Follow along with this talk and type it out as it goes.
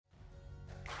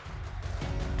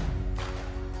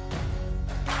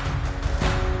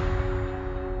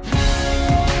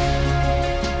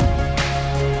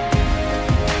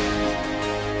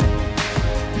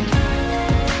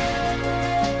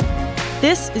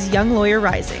This is Young Lawyer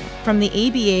Rising from the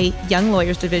ABA Young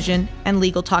Lawyers Division and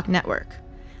Legal Talk Network.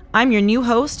 I'm your new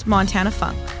host, Montana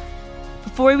Funk.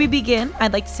 Before we begin,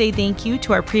 I'd like to say thank you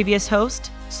to our previous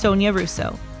host, Sonia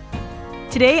Russo.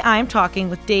 Today, I'm talking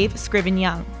with Dave Scriven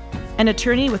Young, an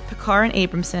attorney with Picard &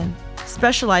 Abramson,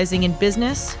 specializing in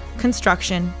business,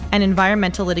 construction, and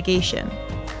environmental litigation.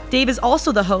 Dave is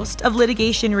also the host of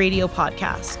Litigation Radio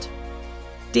Podcast.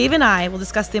 Dave and I will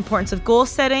discuss the importance of goal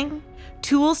setting,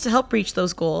 tools to help reach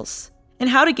those goals, and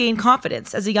how to gain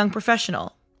confidence as a young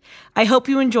professional. I hope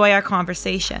you enjoy our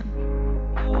conversation.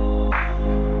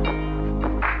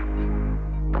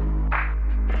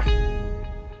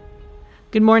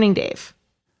 Good morning, Dave.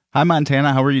 Hi,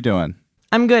 Montana. How are you doing?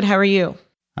 I'm good. How are you?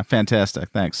 I'm fantastic.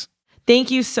 Thanks.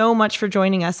 Thank you so much for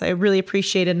joining us. I really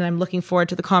appreciate it, and I'm looking forward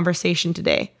to the conversation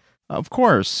today. Of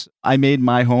course. I made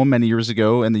my home many years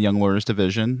ago in the Young Lawyers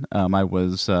Division. I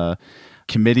was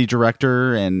committee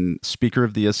director and speaker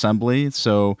of the assembly,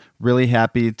 so really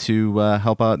happy to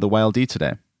help out the YLD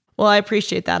today. Well, I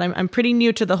appreciate that. I'm pretty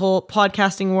new to the whole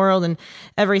podcasting world and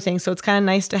everything, so it's kind of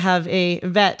nice to have a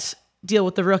vet deal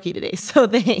with the rookie today, so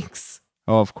thanks.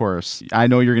 Oh, of course. I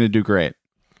know you're going to do great.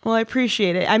 Well, I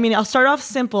appreciate it. I mean, I'll start off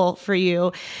simple for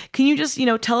you. Can you just,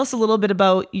 tell us a little bit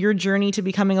about your journey to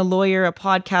becoming a lawyer, a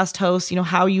podcast host,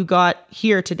 how you got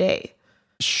here today?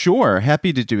 Sure.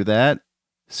 Happy to do that.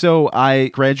 So I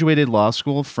graduated law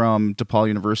school from DePaul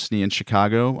University in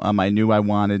Chicago. I knew I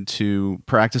wanted to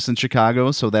practice in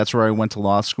Chicago, so that's where I went to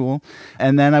law school.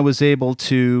 And then I was able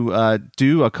to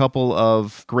do a couple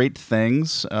of great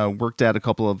things, worked at a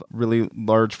couple of really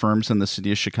large firms in the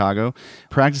city of Chicago,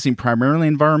 practicing primarily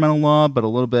environmental law, but a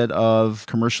little bit of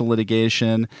commercial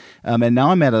litigation. And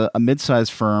now I'm at a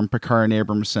mid-sized firm, Picard &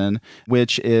 Abramson,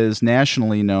 which is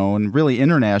nationally known, really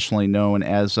internationally known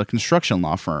as a construction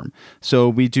law firm.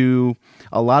 So we do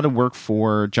a lot of work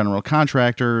for general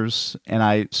contractors, and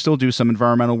I still do some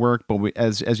environmental work, but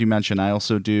as you mentioned, I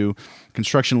also do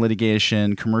construction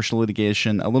litigation, commercial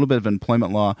litigation, a little bit of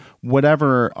employment law.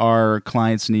 Whatever our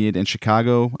clients need in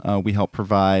Chicago, we help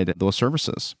provide those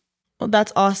services. Well,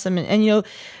 that's awesome. And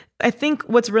I think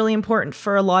what's really important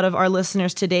for a lot of our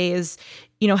listeners today is,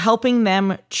 helping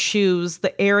them choose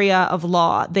the area of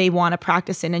law they want to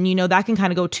practice in. And, that can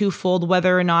kind of go twofold,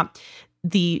 whether or not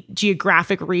the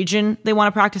geographic region they want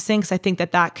to practice in, because I think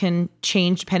that can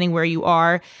change depending where you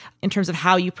are in terms of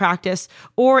how you practice,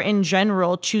 or in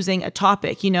general, choosing a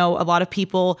topic. A lot of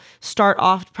people start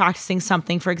off practicing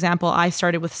something. For example, I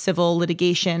started with civil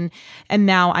litigation, and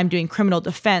now I'm doing criminal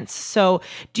defense. So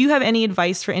do you have any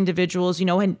advice for individuals,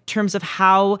 in terms of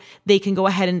how they can go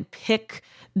ahead and pick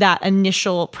that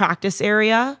initial practice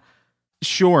area?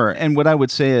 Sure. And what I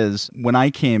would say is when I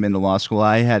came into law school,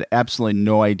 I had absolutely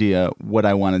no idea what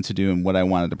I wanted to do and what I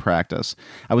wanted to practice.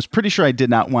 I was pretty sure I did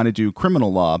not want to do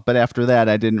criminal law, but after that,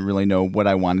 I didn't really know what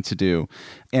I wanted to do.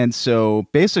 And so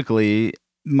basically,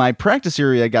 my practice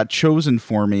area got chosen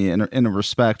for me in a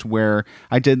respect where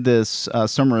I did this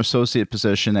summer associate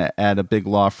position at a big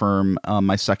law firm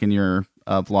my second year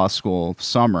of law school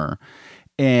summer.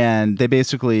 And they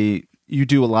basically... You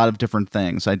do a lot of different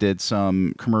things. I did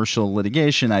some commercial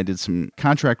litigation. I did some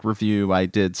contract review. I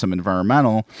did some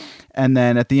environmental. And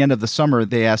then at the end of the summer,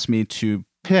 they asked me to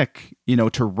pick,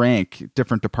 to rank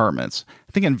different departments.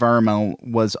 I think environmental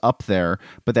was up there,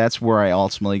 but that's where I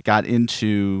ultimately got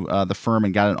into the firm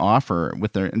and got an offer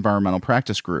with their environmental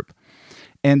practice group.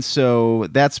 And so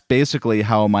that's basically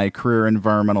how my career in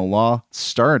environmental law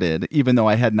started, even though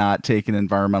I had not taken an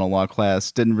environmental law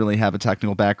class, didn't really have a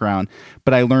technical background,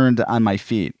 but I learned on my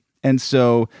feet. And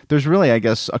so there's really, I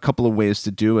guess, a couple of ways to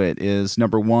do it is,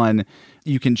 number one,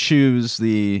 you can choose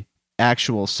the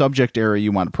actual subject area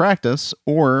you want to practice,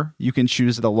 or you can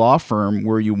choose the law firm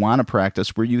where you want to practice,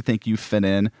 where you think you fit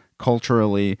in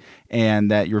culturally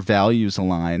and that your values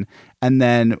align. And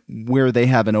then where they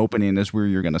have an opening is where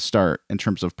you're going to start in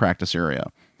terms of practice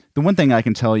area. The one thing I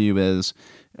can tell you is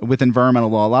with environmental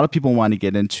law, a lot of people want to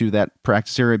get into that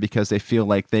practice area because they feel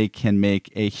like they can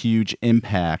make a huge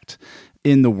impact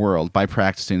in the world by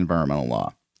practicing environmental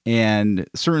law. And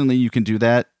certainly you can do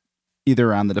that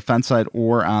either on the defense side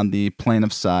or on the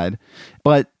plaintiff side.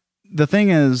 But the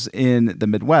thing is, in the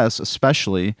Midwest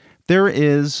especially, there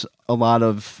is a lot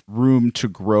of room to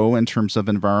grow in terms of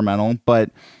environmental, but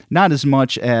not as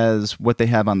much as what they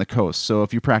have on the coast. So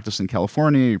if you practice in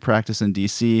California, you practice in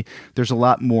DC, there's a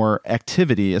lot more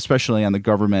activity, especially on the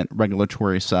government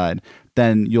regulatory side,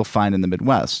 than you'll find in the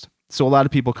Midwest. So a lot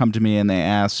of people come to me and they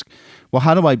ask, well,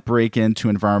 how do I break into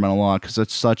environmental law? Because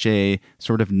it's such a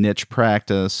sort of niche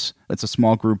practice. It's a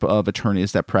small group of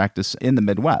attorneys that practice in the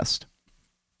Midwest.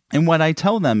 And what I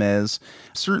tell them is,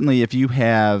 certainly if you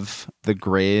have the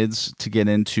grades to get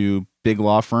into big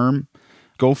law firm,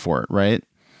 go for it, right?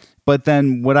 But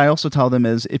then what I also tell them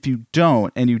is, if you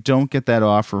don't, and you don't get that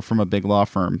offer from a big law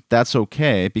firm, that's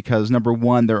okay, because number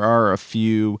one, there are a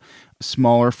few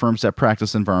smaller firms that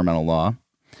practice environmental law.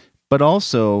 But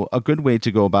also a good way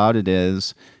to go about it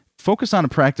is focus on a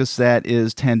practice that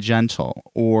is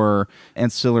tangential or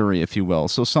ancillary, if you will.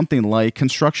 So something like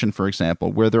construction, for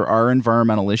example, where there are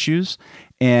environmental issues,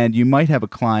 and you might have a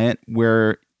client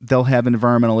where they'll have an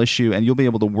environmental issue and you'll be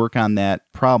able to work on that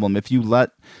problem. If you let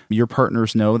your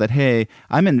partners know that, hey,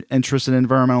 I'm interested in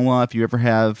environmental law. If you ever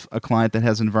have a client that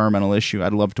has an environmental issue,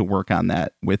 I'd love to work on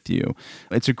that with you.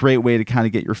 It's a great way to kind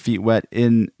of get your feet wet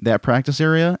in that practice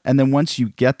area. And then once you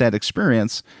get that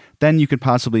experience, then you could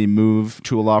possibly move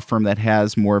to a law firm that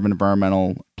has more of an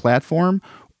environmental platform,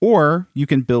 or you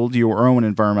can build your own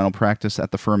environmental practice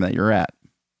at the firm that you're at.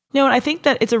 No, and I think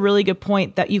that it's a really good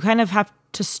point that you kind of have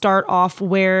to start off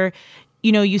where,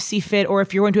 you see fit, or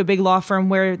if you're going to a big law firm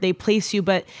where they place you.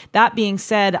 But that being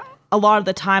said, a lot of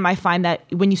the time I find that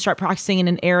when you start practicing in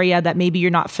an area that maybe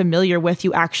you're not familiar with,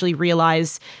 you actually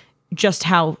realize just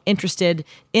how interested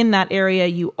in that area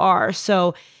you are.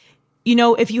 So,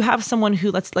 if you have someone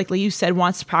who, like you said,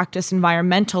 wants to practice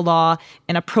environmental law,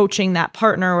 and approaching that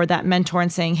partner or that mentor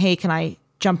and saying, hey, can I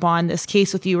jump on this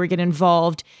case with you or get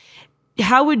involved?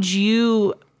 How would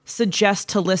you suggest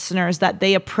to listeners that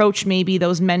they approach maybe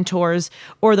those mentors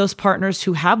or those partners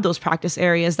who have those practice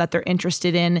areas that they're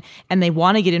interested in and they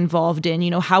want to get involved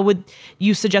in? How would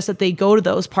you suggest that they go to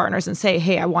those partners and say,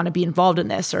 hey, I want to be involved in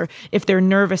this? Or if they're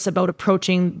nervous about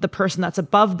approaching the person that's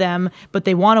above them, but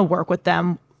they want to work with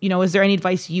them, is there any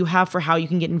advice you have for how you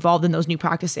can get involved in those new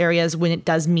practice areas when it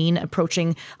does mean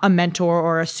approaching a mentor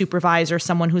or a supervisor,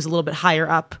 someone who's a little bit higher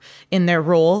up in their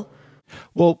role?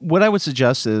 Well, what I would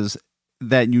suggest is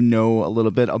that you know a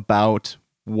little bit about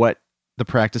what the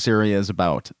practice area is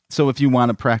about. So if you want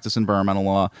to practice environmental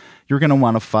law, you're going to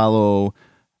want to follow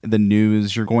the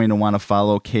news. You're going to want to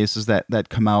follow cases that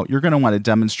come out. You're going to want to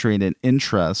demonstrate an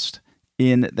interest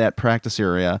in that practice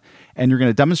area. And you're going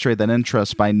to demonstrate that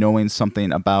interest by knowing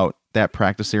something about that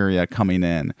practice area coming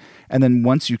in. And then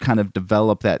once you kind of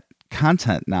develop that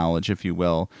content knowledge, if you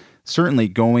will, certainly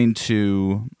going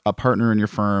to a partner in your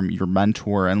firm, your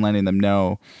mentor, and letting them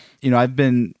know, I've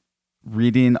been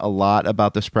reading a lot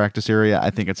about this practice area.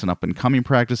 I think it's an up and coming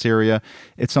practice area.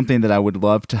 It's something that I would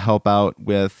love to help out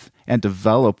with and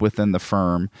develop within the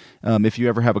firm. If you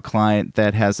ever have a client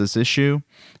that has this issue,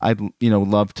 I'd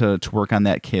love to work on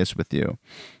that case with you.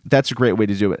 That's a great way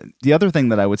to do it. The other thing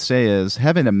that I would say is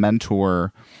having a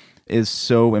mentor is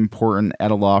so important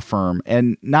at a law firm,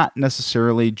 and not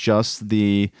necessarily just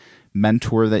the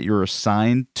mentor that you're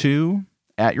assigned to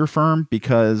at your firm,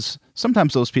 because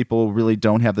sometimes those people really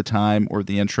don't have the time or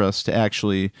the interest to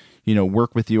actually,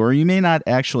 work with you, or you may not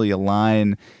actually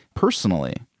align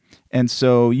personally. And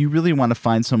so you really want to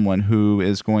find someone who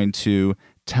is going to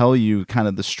tell you kind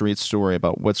of the straight story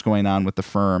about what's going on with the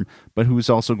firm, but who's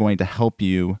also going to help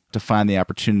you to find the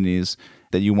opportunities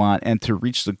that you want and to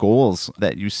reach the goals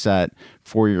that you set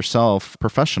for yourself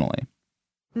professionally.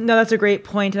 No, that's a great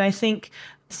point. And I think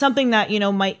something that,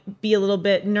 might be a little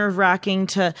bit nerve-wracking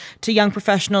to young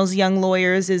professionals, young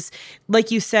lawyers is, like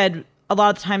you said, a lot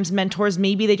of the times mentors,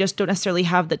 maybe they just don't necessarily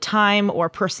have the time, or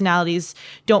personalities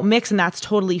don't mix, and that's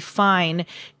totally fine.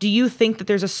 Do you think that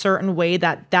there's a certain way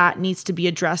that needs to be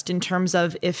addressed in terms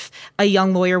of if a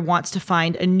young lawyer wants to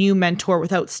find a new mentor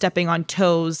without stepping on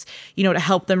toes, to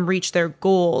help them reach their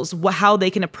goals, how they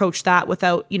can approach that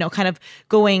without, kind of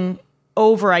going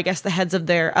over, I guess, the heads of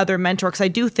their other mentor? Because I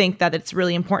do think that it's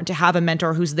really important to have a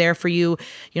mentor who's there for you,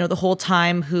 the whole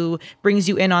time, who brings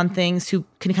you in on things, who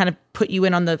can kind of put you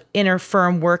in on the inner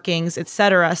firm workings, et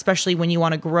cetera, especially when you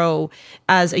want to grow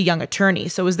as a young attorney.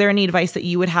 So is there any advice that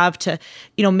you would have to,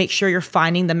 make sure you're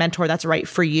finding the mentor that's right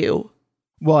for you?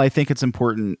 Well, I think it's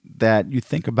important that you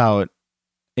think about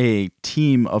a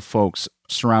team of folks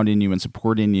surrounding you and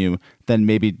supporting you than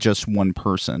maybe just one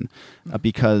person.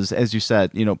 Because as you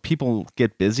said, people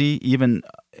get busy. Even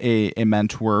a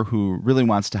mentor who really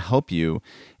wants to help you,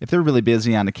 if they're really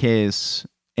busy on a case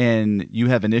and you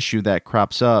have an issue that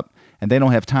crops up and they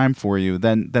don't have time for you,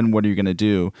 then what are you going to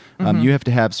do? You have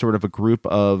to have sort of a group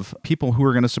of people who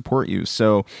are going to support you.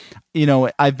 So,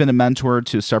 I've been a mentor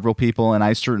to several people, and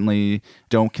I certainly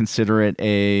don't consider it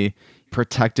a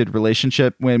protected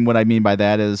relationship. When what I mean by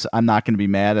that is I'm not going to be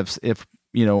mad if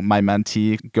my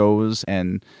mentee goes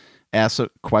and asks a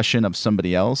question of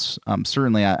somebody else.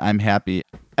 Certainly I'm happy.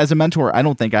 as a mentor, I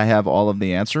don't think I have all of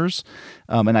the answers.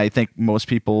 And I think most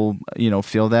people,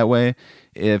 feel that way.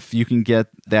 If you can get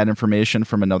that information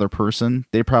from another person,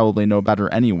 they probably know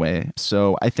better anyway.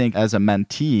 So I think as a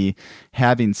mentee,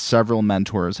 having several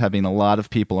mentors, having a lot of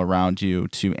people around you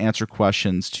to answer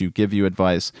questions, to give you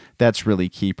advice, that's really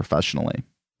key professionally.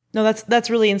 No, that's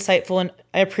really insightful, and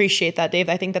I appreciate that, Dave.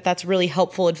 I think that's really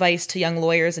helpful advice to young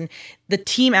lawyers, and the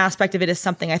team aspect of it is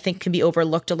something I think can be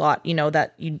overlooked a lot,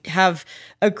 that you have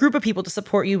a group of people to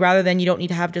support you rather than you don't need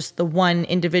to have just the one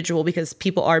individual, because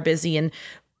people are busy and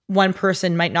one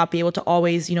person might not be able to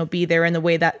always, be there in the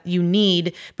way that you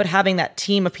need, but having that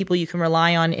team of people you can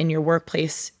rely on in your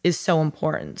workplace is so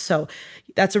important. So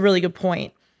that's a really good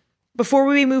point. Before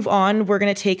we move on, we're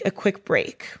going to take a quick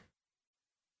break.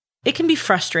 It can be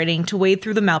frustrating to wade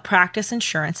through the malpractice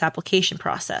insurance application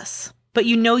process, but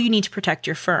you need to protect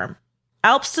your firm.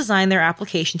 ALPS designed their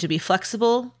application to be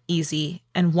flexible, easy,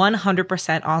 and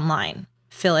 100% online.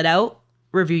 Fill it out,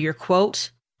 review your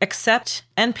quote, accept,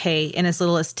 and pay in as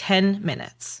little as 10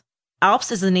 minutes.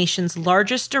 ALPS is the nation's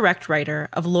largest direct writer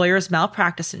of lawyers'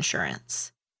 malpractice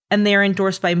insurance, and they are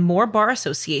endorsed by more bar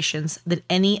associations than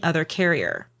any other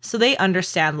carrier, so they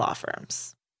understand law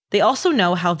firms. They also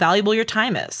know how valuable your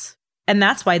time is, and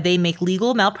that's why they make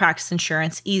legal malpractice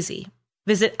insurance easy.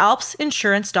 Visit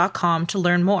alpsinsurance.com to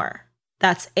learn more.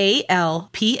 That's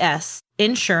ALPS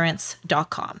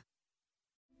insurance.com.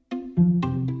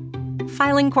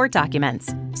 Filing court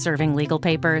documents, serving legal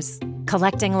papers,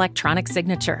 collecting electronic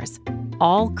signatures,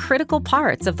 all critical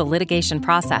parts of the litigation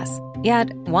process,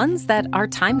 yet ones that are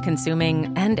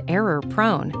time-consuming and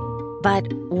error-prone.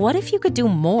 But what if you could do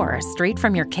more straight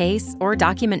from your case or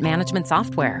document management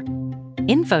software?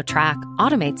 InfoTrack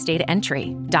automates data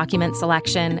entry, document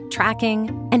selection, tracking,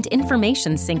 and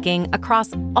information syncing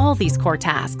across all these core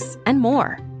tasks and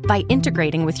more by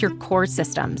integrating with your core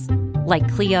systems like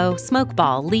Clio,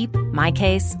 Smokeball, Leap,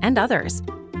 MyCase, and others.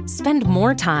 Spend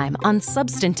more time on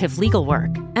substantive legal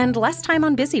work and less time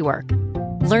on busy work.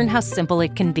 Learn how simple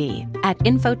it can be at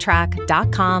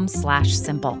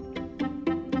infotrack.com/simple.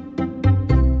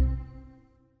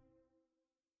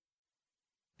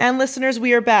 And listeners,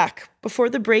 we are back. Before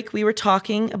the break, we were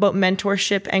talking about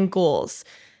mentorship and goals.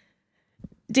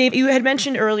 Dave, you had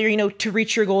mentioned earlier, to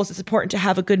reach your goals, it's important to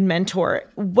have a good mentor.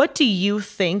 What do you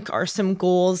think are some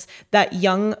goals that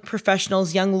young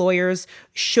professionals, young lawyers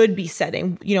should be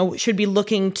setting, should be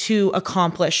looking to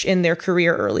accomplish in their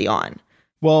career early on?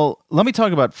 Well, let me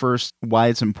talk about first why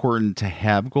it's important to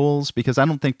have goals, because I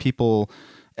don't think people,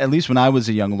 at least when I was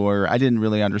a young lawyer, I didn't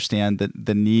really understand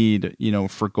the need,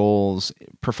 for goals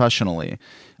professionally,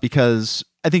 because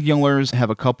I think young lawyers have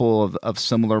a couple of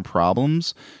similar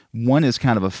problems. One is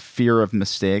kind of a fear of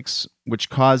mistakes, which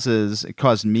it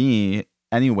caused me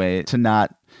anyway to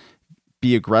not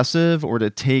be aggressive or to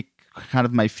take kind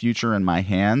of my future in my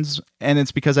hands. And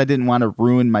it's because I didn't want to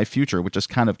ruin my future, which is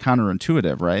kind of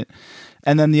counterintuitive, right?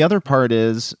 And then the other part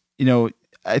is,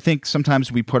 I think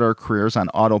sometimes we put our careers on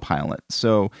autopilot.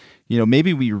 So,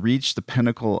 maybe we reach the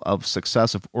pinnacle of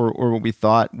success or what we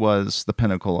thought was the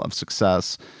pinnacle of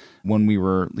success when we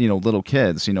were, little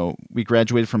kids. We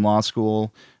graduated from law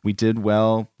school, we did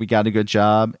well, we got a good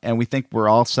job, and we think we're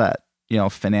all set,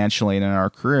 financially and in our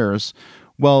careers.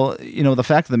 Well, the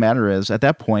fact of the matter is, at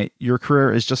that point, your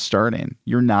career is just starting.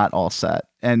 You're not all set.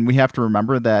 And we have to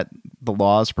remember that the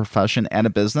law is a profession and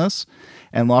a business,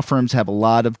 and law firms have a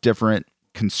lot of different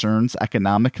concerns,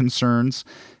 economic concerns.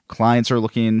 Clients are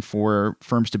looking for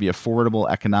firms to be affordable,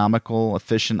 economical,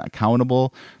 efficient,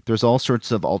 accountable. There's all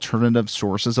sorts of alternative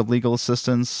sources of legal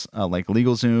assistance, like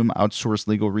LegalZoom, outsourced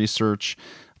legal research,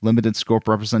 limited scope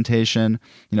representation.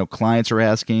 Clients are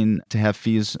asking to have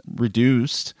fees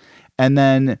reduced. And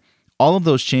then all of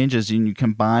those changes, and you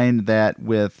combine that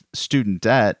with student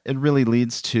debt, it really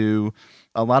leads to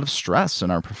a lot of stress in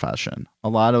our profession. A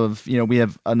lot of, we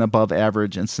have an above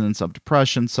average incidence of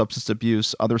depression, substance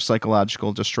abuse, other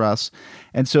psychological distress.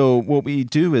 And so what we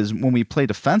do is when we play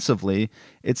defensively,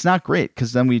 it's not great,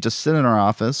 because then we just sit in our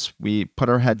office, we put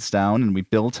our heads down and we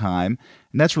bill time.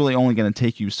 And that's really only going to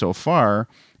take you so far.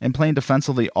 And playing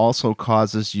defensively also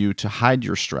causes you to hide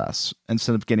your stress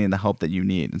instead of getting the help that you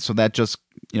need. And so that just,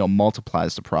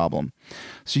 multiplies the problem.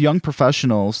 So young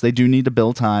professionals, they do need to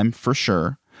bill time for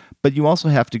sure. But you also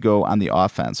have to go on the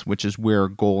offense, which is where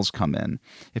goals come in.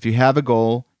 If you have a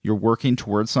goal, you're working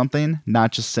towards something,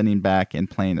 not just sitting back and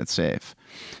playing it safe.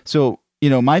 So,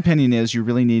 my opinion is you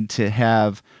really need to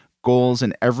have goals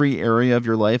in every area of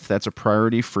your life that's a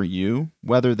priority for you,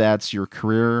 whether that's your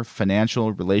career,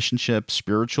 financial, relationship,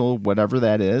 spiritual, whatever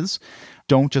that is.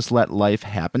 Don't just let life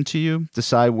happen to you.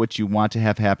 Decide what you want to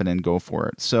have happen and go for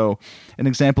it. So an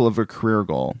example of a career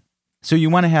goal. So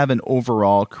you want to have an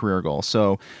overall career goal.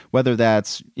 So whether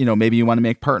that's, maybe you want to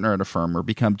make partner at a firm or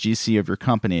become GC of your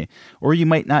company, or you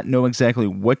might not know exactly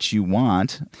what you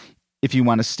want if you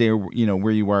want to stay,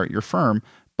 where you are at your firm,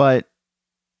 but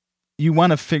you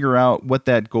want to figure out what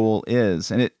that goal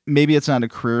is. And maybe it's not a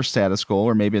career status goal,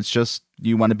 or maybe it's just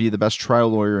you want to be the best trial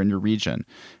lawyer in your region.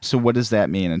 So what does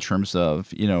that mean in terms of,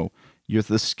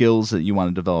 the skills that you want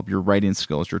to develop, your writing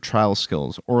skills, your trial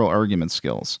skills, oral argument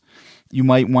skills? You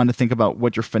might want to think about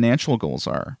what your financial goals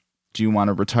are. Do you want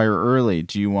to retire early?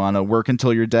 Do you want to work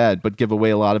until you're dead but give away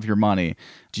a lot of your money?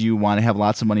 Do you want to have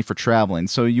lots of money for traveling?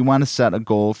 So you want to set a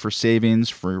goal for savings,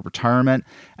 for retirement,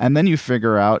 and then you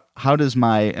figure out, how does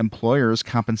my employer's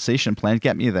compensation plan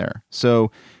get me there?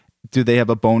 So do they have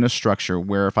a bonus structure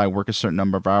where if I work a certain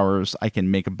number of hours, I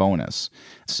can make a bonus?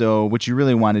 So what you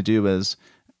really want to do is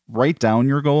write down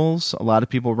your goals. A lot of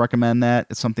people recommend that.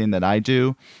 It's something that I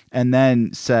do. And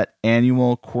then set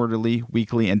annual, quarterly,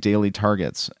 weekly, and daily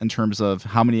targets in terms of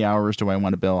how many hours do I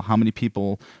want to bill? How many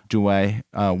people do I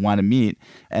want to meet?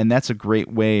 And that's a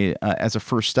great way as a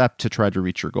first step to try to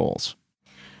reach your goals.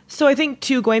 So I think,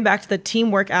 too, going back to the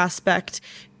teamwork aspect,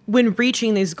 when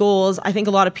reaching these goals, I think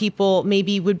a lot of people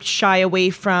maybe would shy away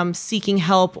from seeking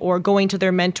help or going to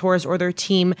their mentors or their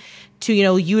team to,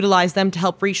 utilize them to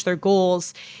help reach their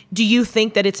goals. Do you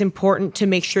think that it's important to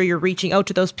make sure you're reaching out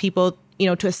to those people,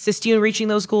 to assist you in reaching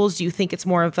those goals? Do you think it's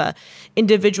more of a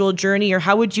individual journey, or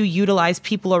how would you utilize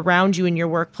people around you in your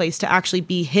workplace to actually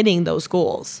be hitting those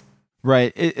goals?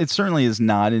 Right. It certainly is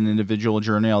not an individual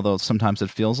journey, although sometimes it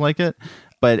feels like it.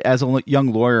 But as a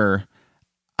young lawyer,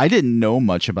 I didn't know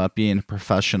much about being a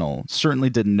professional.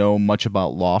 Certainly didn't know much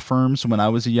about law firms when I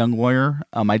was a young lawyer.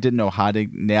 I didn't know how to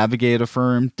navigate a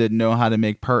firm, didn't know how to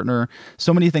make partner.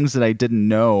 So many things that I didn't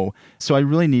know. So I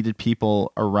really needed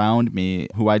people around me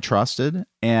who I trusted.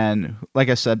 And like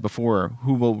I said before,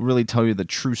 who will really tell you the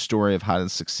true story of how to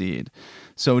succeed.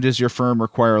 So does your firm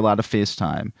require a lot of face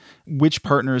time? Which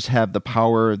partners have the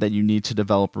power that you need to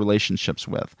develop relationships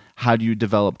with? How do you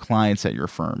develop clients at your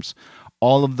firms?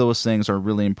 All of those things are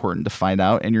really important to find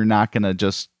out, and you're not going to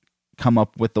just come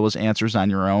up with those answers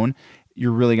on your own.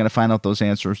 You're really going to find out those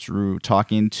answers through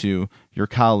talking to your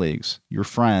colleagues, your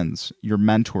friends, your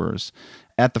mentors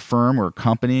at the firm or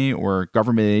company or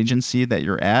government agency that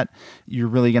you're at. You're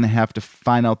really going to have to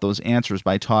find out those answers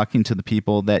by talking to the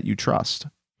people that you trust.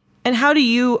 And how do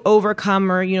you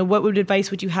overcome, or, what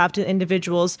advice would you have to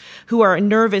individuals who are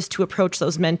nervous to approach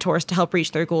those mentors to help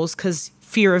reach their goals because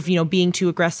fear of, being too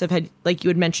aggressive, like you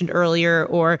had mentioned earlier,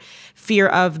 or fear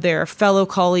of their fellow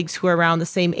colleagues who are around the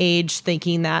same age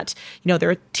thinking that,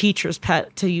 they're a teacher's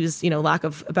pet, to use, lack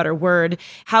of a better word.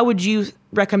 How would you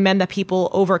recommend that people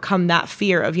overcome that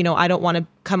fear of, I don't want to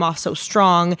come off so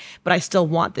strong, but I still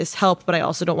want this help, but I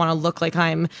also don't want to look like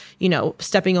I'm,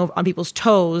 stepping on people's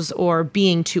toes or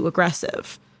being too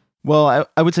aggressive? Well,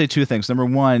 I would say two things. Number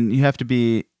one, you have to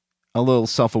be a little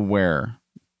self-aware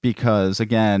because,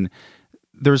 again,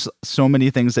 there's so many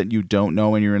things that you don't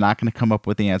know, and you're not going to come up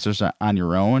with the answers on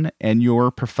your own. And your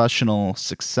professional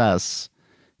success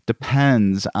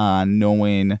depends on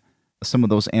knowing some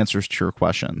of those answers to your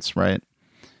questions, right?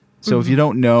 So if you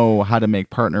don't know how to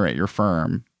make partner at your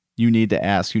firm, you need to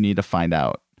ask, you need to find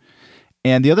out.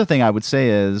 And the other thing I would say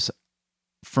is,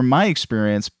 from my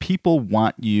experience, people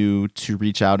want you to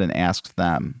reach out and ask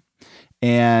them.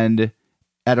 And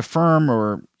at a firm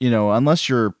or, unless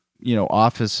your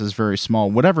office is very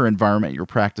small, whatever environment you're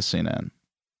practicing in,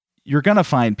 you're going to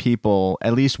find people,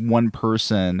 at least one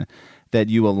person that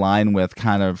you align with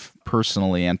kind of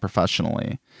personally and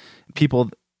professionally,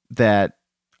 people that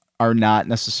are not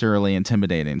necessarily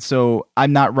intimidating. So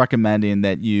I'm not recommending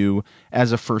that you,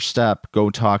 as a first step,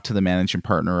 go talk to the managing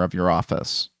partner of your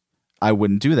office. I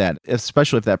wouldn't do that,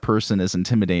 especially if that person is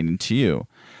intimidating to you.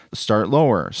 Start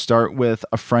lower. Start with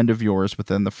a friend of yours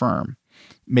within the firm,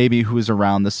 maybe who's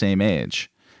around the same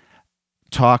age.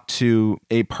 Talk to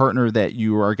a partner that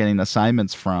you are getting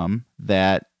assignments from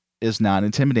that is not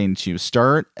intimidating to you.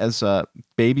 Start as a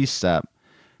baby step.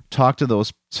 Talk to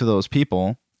those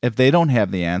people. If they don't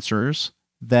have the answers,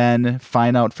 then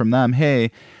find out from them, hey,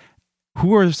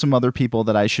 who are some other people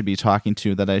that I should be talking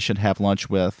to, that I should have lunch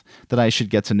with, that I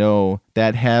should get to know,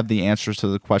 that have the answers to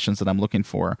the questions that I'm looking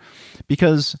for?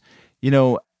 Because,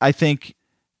 I think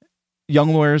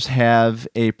young lawyers have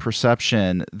a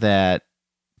perception that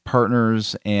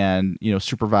partners and,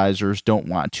 supervisors don't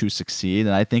want to succeed.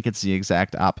 And I think it's the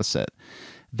exact opposite.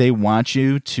 They want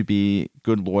you to be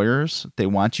good lawyers. They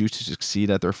want you to succeed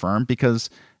at their firm because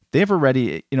they've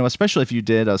already, especially if you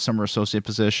did a summer associate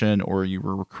position or you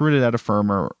were recruited at a firm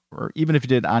or even if you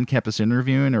did on-campus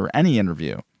interviewing or any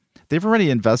interview, they've already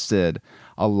invested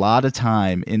a lot of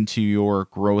time into your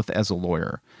growth as a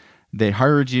lawyer. They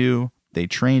hired you, they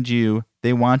trained you,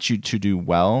 they want you to do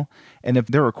well. And if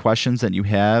there are questions that you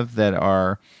have that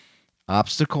are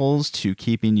obstacles to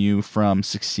keeping you from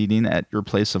succeeding at your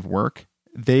place of work,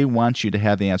 they want you to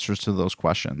have the answers to those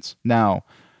questions. Now,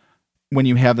 when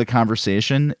you have the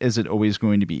conversation, is it always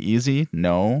going to be easy?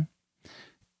 No.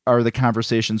 Are the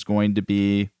conversations going to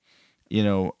be,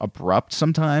 abrupt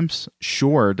sometimes?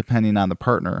 Sure, depending on the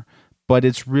partner. But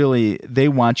it's really, they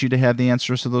want you to have the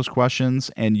answers to those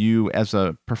questions, and you as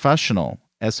a professional,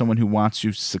 as someone who wants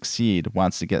to succeed,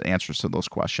 wants to get answers to those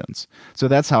questions. So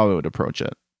that's how I would approach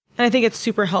it. And I think it's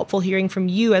super helpful hearing from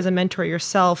you as a mentor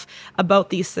yourself about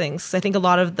these things. I think a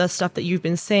lot of the stuff that you've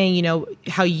been saying,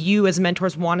 how you as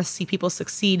mentors want to see people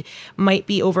succeed might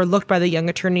be overlooked by the young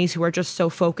attorneys who are just so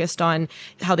focused on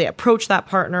how they approach that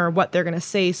partner, what they're going to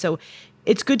say. So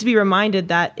it's good to be reminded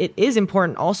that it is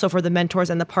important also for the mentors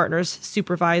and the partners,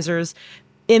 supervisors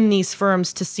in these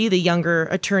firms to see the younger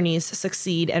attorneys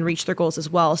succeed and reach their goals as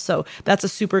well. So that's a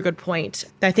super good point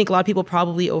that I think a lot of people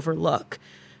probably overlook.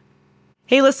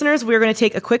 Hey, listeners, we're going to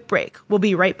take a quick break. We'll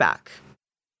be right back.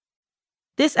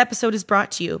 This episode is brought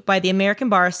to you by the American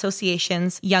Bar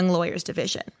Association's Young Lawyers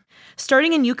Division.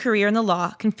 Starting a new career in the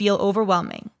law can feel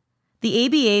overwhelming. The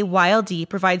ABA YLD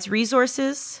provides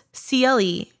resources,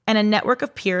 CLE, and a network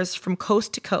of peers from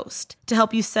coast to coast to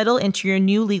help you settle into your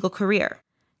new legal career.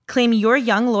 Claim your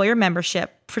Young Lawyer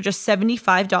membership for just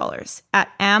 $75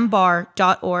 at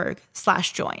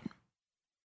ambar.org/join.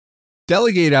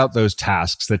 Delegate out those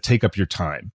tasks that take up your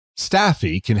time.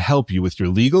 Staffy can help you with your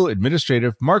legal,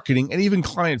 administrative, marketing, and even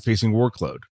client-facing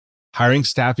workload. Hiring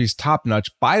Staffy's top-notch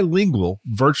bilingual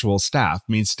virtual staff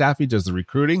means Staffy does the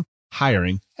recruiting,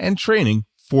 hiring, and training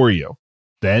for you.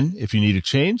 Then, if you need a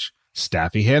change,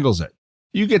 Staffy handles it.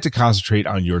 You get to concentrate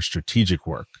on your strategic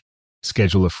work.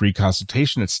 Schedule a free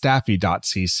consultation at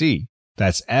staffy.cc.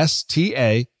 That's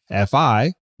STAFI.cc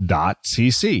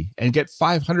and get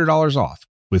 $500 off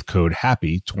with code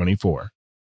HAPPY24.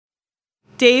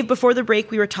 Dave, before the break,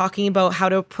 we were talking about how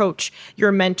to approach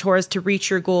your mentors to reach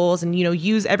your goals and,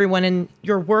 use everyone in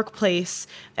your workplace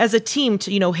as a team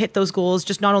to, hit those goals,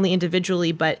 just not only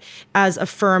individually, but as a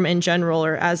firm in general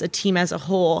or as a team as a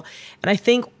whole. And I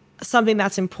think something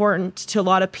that's important to a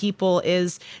lot of people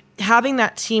is having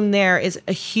that team there is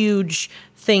a huge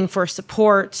thing for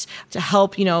support, to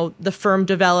help, the firm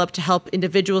develop, to help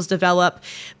individuals develop.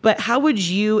 But how would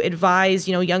you advise,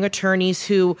 young attorneys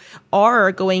who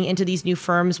are going into these new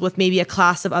firms with maybe a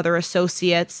class of other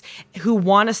associates who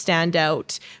want to stand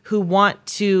out, who want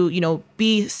to,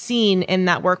 be seen in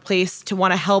that workplace, to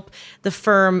want to help the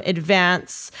firm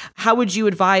advance? How would you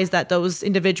advise that those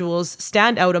individuals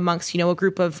stand out amongst, a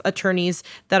group of attorneys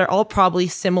that are all probably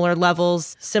similar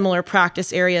levels, similar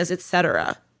practice areas,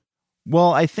 etc.?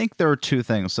 Well, I think there are two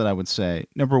things that I would say.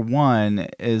 Number one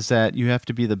is that you have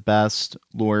to be the best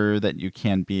lawyer that you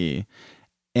can be.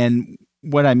 And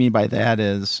what I mean by that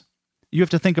is you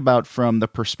have to think about from the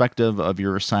perspective of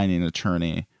your assigning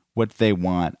attorney, what they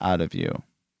want out of you.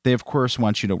 They, of course,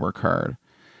 want you to work hard.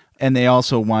 And they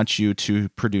also want you to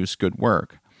produce good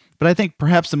work. But I think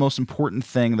perhaps the most important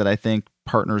thing that I think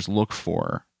partners look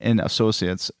for in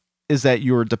associates is that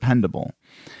you're dependable.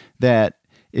 That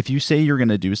if you say you're going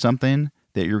to do something,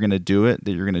 that you're going to do it,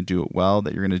 that you're going to do it well,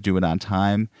 that you're going to do it on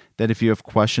time, that if you have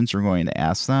questions, you're going to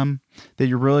ask them, that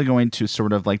you're really going to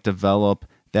sort of like develop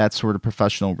that sort of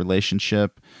professional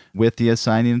relationship with the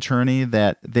assigning attorney,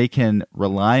 that they can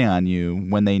rely on you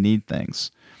when they need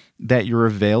things, that you're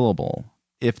available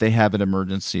if they have an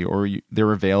emergency or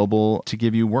they're available to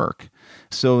give you work.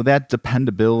 So that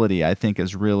dependability, I think,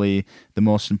 is really the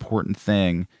most important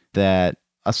thing that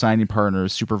assigning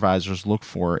partners, supervisors look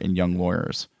for in young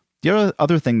lawyers. The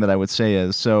other thing that I would say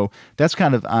is, so that's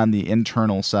kind of on the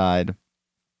internal side.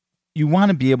 You want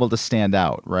to be able to stand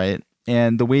out, right?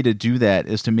 And the way to do that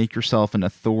is to make yourself an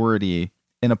authority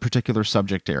in a particular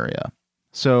subject area.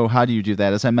 So how do you do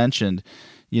that? As I mentioned,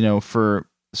 for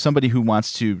somebody who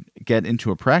wants to get into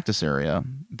a practice area,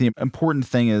 the important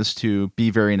thing is to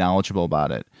be very knowledgeable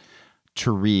about it.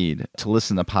 To read, to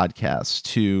listen to podcasts,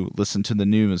 to listen to the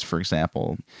news, for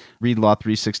example, read Law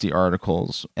 360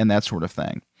 articles, and that sort of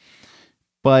thing.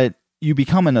 But you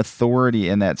become an authority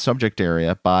in that subject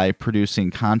area by producing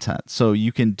content. So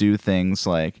you can do things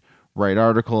like write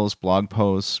articles, blog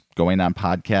posts, going on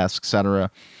podcasts,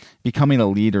 etc., becoming a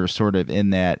leader sort of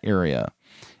in that area.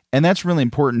 And that's really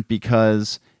important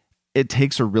because it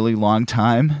takes a really long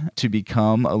time to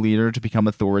become a leader, to become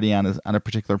authority on a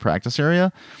particular practice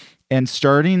area. And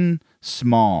starting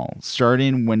small,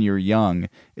 starting when you're young,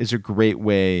 is a great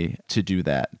way to do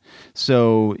that.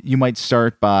 So you might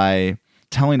start by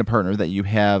telling a partner that you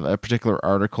have a particular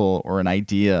article or an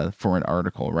idea for an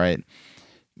article, right?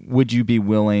 Would you be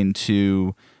willing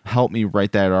to help me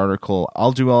write that article?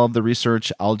 I'll do all of the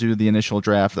research. I'll do the initial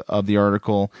draft of the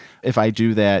article. If I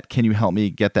do that, can you help me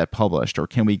get that published? Or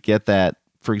can we get that,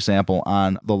 for example,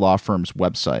 on the law firm's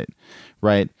website,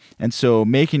 right? And so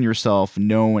making yourself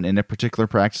known in a particular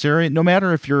practice area, no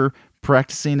matter if you're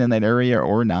practicing in that area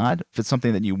or not, if it's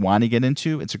something that you want to get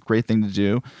into, it's a great thing to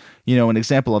do. An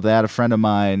example of that, a friend of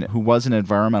mine who was an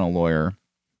environmental lawyer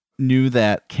knew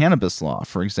that cannabis law,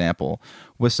 for example,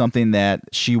 was something that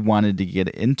she wanted to get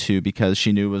into because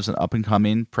she knew it was an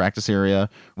up-and-coming practice area,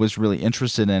 was really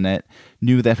interested in it,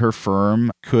 knew that her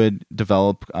firm could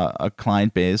develop a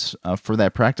client base for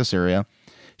that practice area.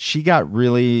 She got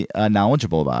really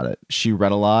knowledgeable about it. She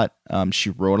read a lot. She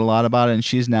wrote a lot about it, and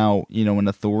she's now, an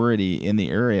authority in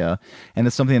the area, and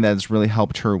it's something that has really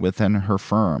helped her within her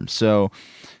firm. So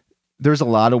there's a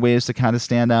lot of ways to kind of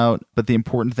stand out, but the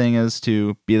important thing is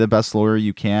to be the best lawyer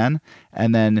you can,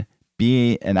 and then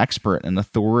be an expert and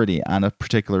authority on a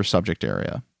particular subject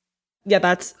area. Yeah,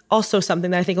 that's also something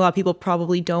that I think a lot of people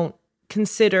probably don't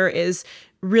consider is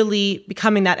really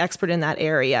becoming that expert in that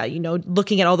area,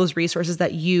 looking at all those resources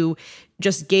that you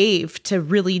just gave to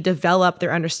really develop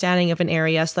their understanding of an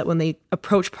area so that when they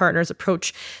approach partners,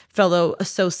 approach fellow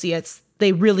associates,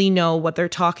 they really know what they're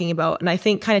talking about. And I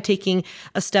think kind of taking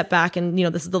a step back, and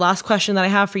this is the last question that I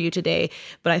have for you today,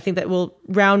 but I think that will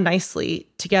round nicely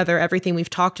together everything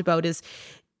we've talked about is,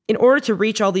 in order to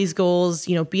reach all these goals,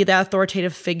 be that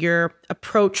authoritative figure,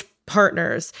 approach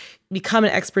partners, become an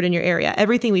expert in your area.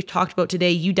 Everything we've talked about today,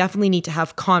 you definitely need to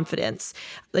have confidence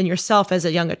in yourself as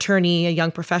a young attorney, a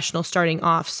young professional starting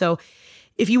off. So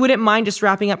if you wouldn't mind just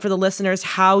wrapping up for the listeners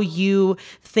how you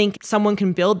think someone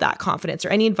can build that confidence, or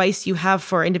any advice you have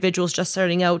for individuals just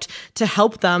starting out to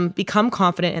help them become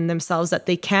confident in themselves, that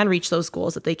they can reach those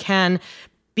goals, that they can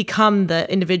become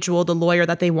the individual, the lawyer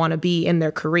that they want to be in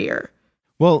their career.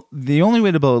 Well, the only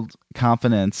way to build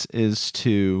confidence is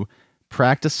to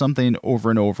practice something over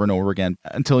and over and over again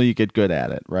until you get good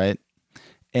at it, right?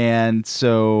 And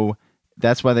so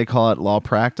that's why they call it law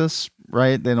practice,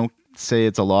 right? They don't say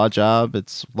it's a law job,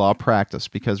 it's law practice,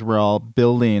 because we're all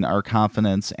building our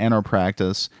confidence and our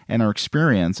practice and our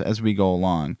experience as we go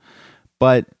along.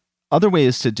 But other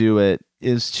ways to do it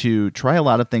is to try a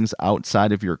lot of things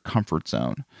outside of your comfort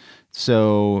zone.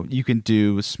 So you can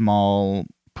do small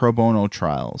pro bono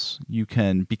trials. You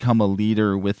can become a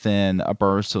leader within a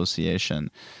bar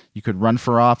association. You could run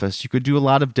for office. You could do a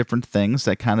lot of different things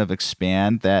that kind of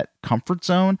expand that comfort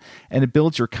zone, and it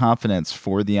builds your confidence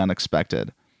for the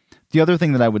unexpected. The other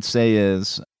thing that I would say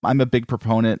is I'm a big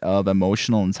proponent of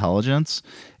emotional intelligence.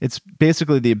 It's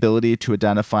basically the ability to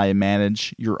identify and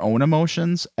manage your own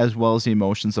emotions as well as the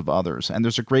emotions of others. And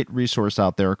there's a great resource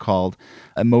out there called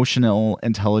Emotional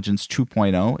Intelligence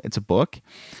 2.0. It's a book,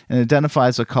 and it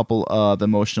identifies a couple of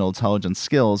emotional intelligence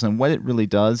skills. And what it really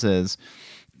does is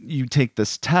you take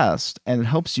this test, and it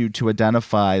helps you to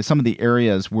identify some of the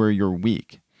areas where you're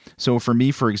weak. So for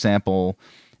me, for example,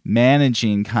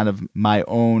 managing kind of my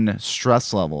own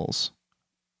stress levels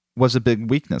was a big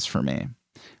weakness for me.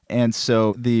 And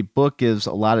so the book gives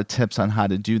a lot of tips on how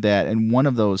to do that. And one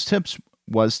of those tips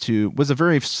was a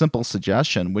very simple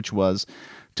suggestion, which was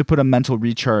to put a mental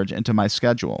recharge into my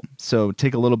schedule. So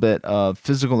take a little bit of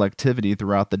physical activity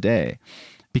throughout the day,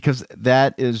 because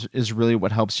that is really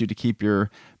what helps you to keep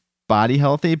your body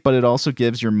healthy, but it also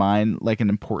gives your mind like an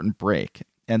important break.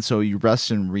 And so you rest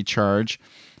and recharge.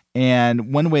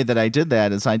 And one way that I did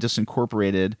that is I just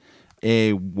incorporated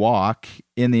a walk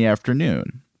in the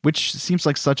afternoon, which seems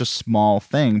like such a small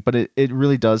thing, but it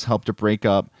really does help to break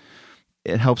up.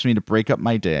 It helps me to break up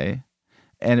my day,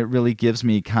 and it really gives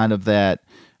me kind of that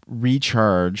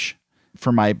recharge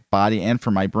for my body and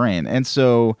for my brain. And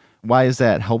so why is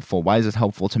that helpful? Why is it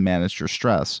helpful to manage your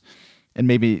stress? And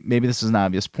maybe this is an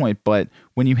obvious point, but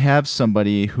when you have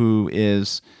somebody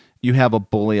you have a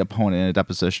bully opponent in a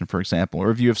deposition, for example, or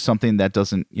if you have something that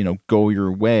doesn't, go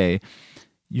your way,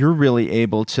 you're really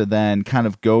able to then kind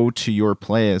of go to your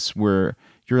place where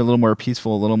you're a little more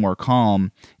peaceful, a little more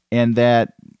calm, and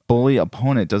that bully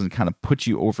opponent doesn't kind of put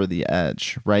you over the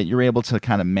edge, right? You're able to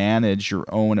kind of manage your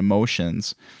own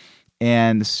emotions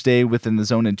and stay within the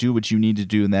zone and do what you need to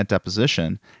do in that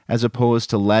deposition, as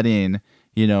opposed to letting,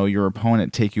 your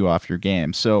opponent take you off your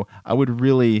game. So I would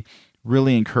really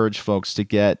really encourage folks to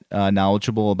get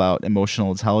knowledgeable about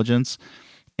emotional intelligence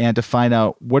and to find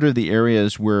out what are the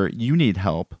areas where you need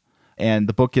help. And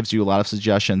the book gives you a lot of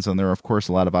suggestions, and there are, of course,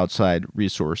 a lot of outside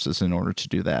resources in order to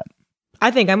do that. I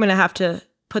think I'm going to have to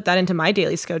put that into my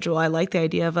daily schedule. I like the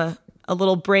idea of a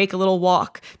little break, a little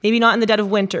walk. Maybe not in the dead of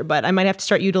winter, but I might have to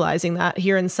start utilizing that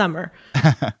here in summer.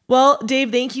 Well,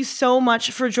 Dave, thank you so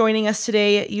much for joining us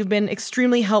today. You've been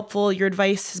extremely helpful. Your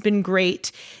advice has been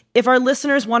great. If our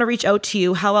listeners want to reach out to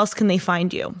you, how else can they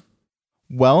find you?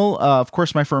 Well, of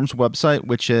course, my firm's website,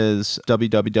 which is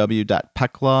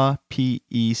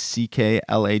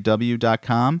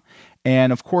www.peckla.com.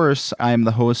 And of course, I'm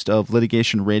the host of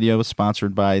Litigation Radio,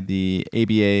 sponsored by the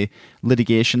ABA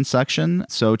litigation section.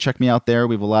 So check me out there.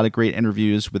 We have a lot of great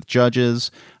interviews with judges,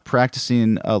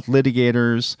 practicing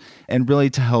litigators, and really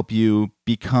to help you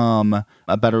become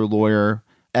a better lawyer.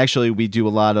 Actually, we do a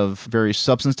lot of very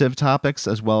substantive topics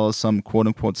as well as some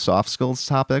quote-unquote soft skills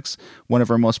topics. One of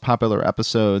our most popular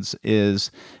episodes is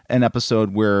an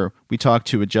episode where we talk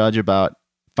to a judge about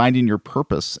finding your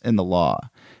purpose in the law.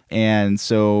 And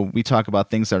so we talk about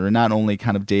things that are not only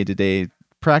kind of day-to-day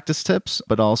practice tips,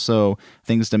 but also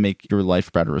things to make your life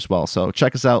better as well. So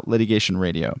check us out, Litigation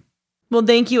Radio. Well,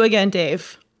 thank you again,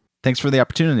 Dave. Thanks for the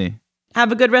opportunity.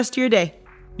 Have a good rest of your day.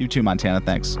 You too, Montana.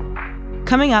 Thanks.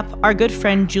 Coming up, our good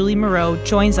friend Julie Moreau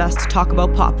joins us to talk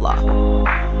about pop law.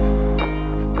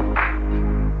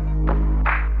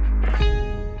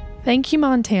 Thank you,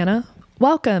 Montana.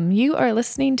 Welcome. You are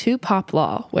listening to Pop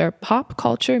Law, where pop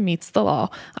culture meets the law.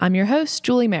 I'm your host,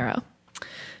 Julie Moreau.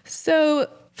 So,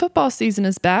 football season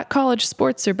is back, college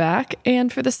sports are back,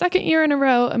 and for the second year in a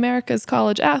row, America's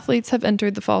college athletes have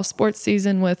entered the fall sports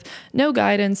season with no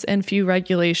guidance and few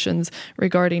regulations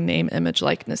regarding name, image,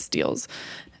 likeness deals.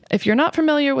 If you're not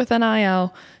familiar with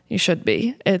NIL, you should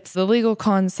be. It's the legal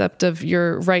concept of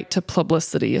your right to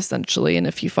publicity, essentially. And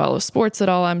if you follow sports at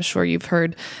all, I'm sure you've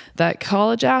heard that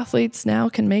college athletes now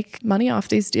can make money off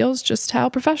these deals just how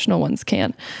professional ones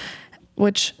can,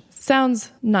 which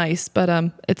sounds nice, but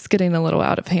it's getting a little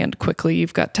out of hand quickly.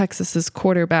 You've got Texas's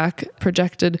quarterback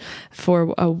projected for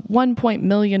 $1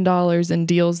 million in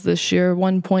deals this year,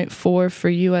 1.4 for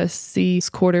USC's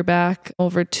quarterback,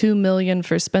 over $2 million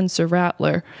for Spencer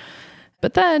Rattler.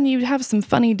 But then you have some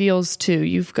funny deals too.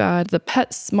 You've got the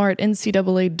PetSmart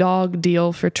NCAA dog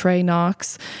deal for Trey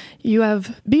Knox. You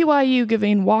have BYU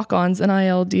giving walk-ons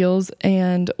NIL deals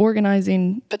and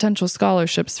organizing potential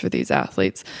scholarships for these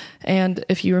athletes. And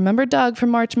if you remember Doug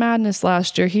from March Madness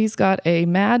last year, he's got a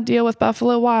mad deal with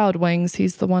Buffalo Wild Wings.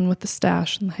 He's the one with the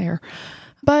stash and the hair.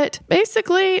 But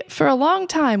basically, for a long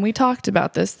time, we talked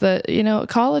about this, that,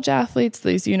 college athletes,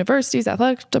 these universities,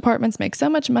 athletic departments make so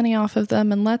much money off of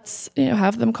them, and let's,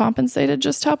 have them compensated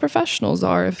just how professionals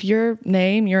are. If your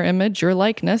name, your image, your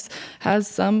likeness has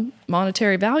some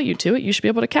monetary value to it, you should be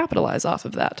able to capitalize off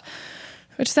of that.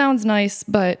 Which sounds nice,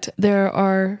 but there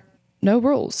are no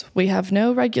rules. We have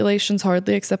no regulations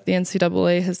hardly, except the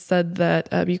NCAA has said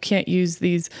that you can't use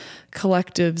these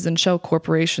collectives and shell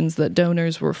corporations that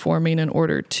donors were forming in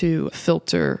order to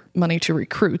filter money to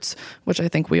recruits, which I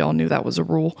think we all knew that was a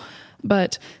rule.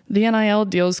 But the NIL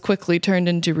deals quickly turned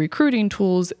into recruiting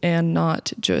tools and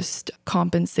not just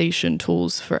compensation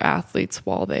tools for athletes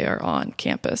while they are on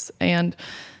campus. And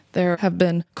there have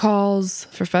been calls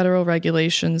for federal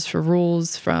regulations, for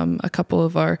rules from a couple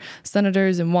of our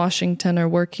senators in Washington are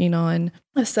working on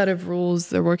a set of rules.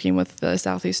 They're working with the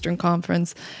Southeastern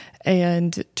Conference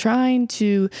and trying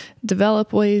to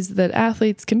develop ways that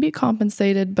athletes can be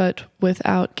compensated, but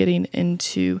without getting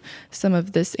into some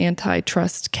of this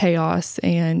antitrust chaos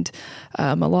and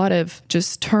a lot of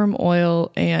just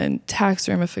turmoil and tax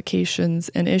ramifications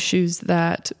and issues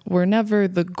that were never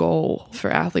the goal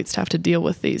for athletes to have to deal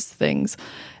with these things.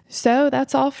 So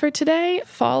that's all for today.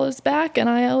 Fall is back,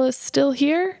 NIL is still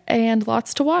here, and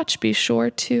lots to watch. Be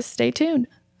sure to stay tuned.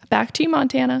 Back to you,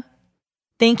 Montana.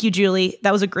 Thank you, Julie.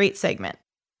 That was a great segment.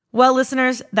 Well,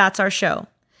 listeners, that's our show.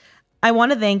 I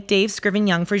want to thank Dave Scriven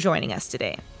Young for joining us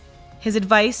today. His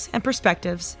advice and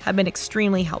perspectives have been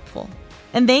extremely helpful.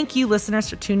 And thank you, listeners,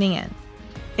 for tuning in.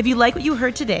 If you like what you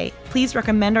heard today, please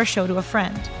recommend our show to a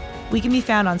friend. We can be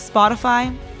found on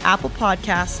Spotify, Apple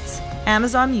Podcasts,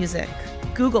 Amazon Music,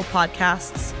 Google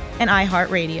Podcasts, and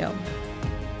iHeartRadio.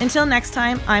 Until next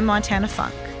time, I'm Montana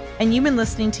Funk, and you've been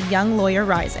listening to Young Lawyer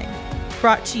Rising,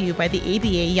 brought to you by the ABA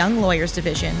Young Lawyers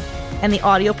Division and the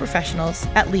audio professionals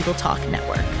at Legal Talk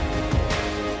Network.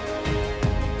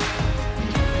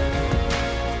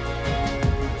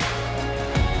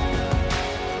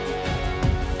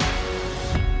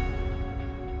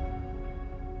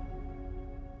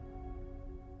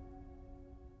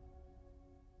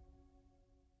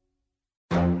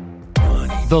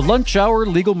 The Lunch Hour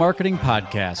Legal Marketing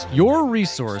Podcast, your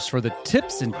resource for the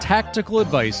tips and tactical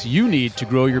advice you need to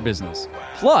grow your business.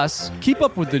 Plus, keep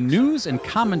up with the news and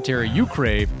commentary you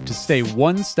crave to stay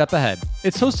one step ahead.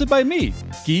 It's hosted by me,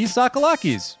 Guy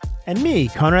Sakalakis. And me,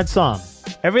 Conrad Som.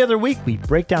 Every other week, we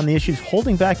break down the issues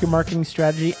holding back your marketing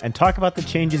strategy and talk about the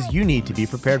changes you need to be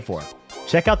prepared for.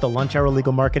 Check out the Lunch Hour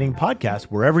Legal Marketing Podcast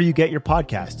wherever you get your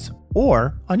podcasts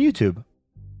or on YouTube.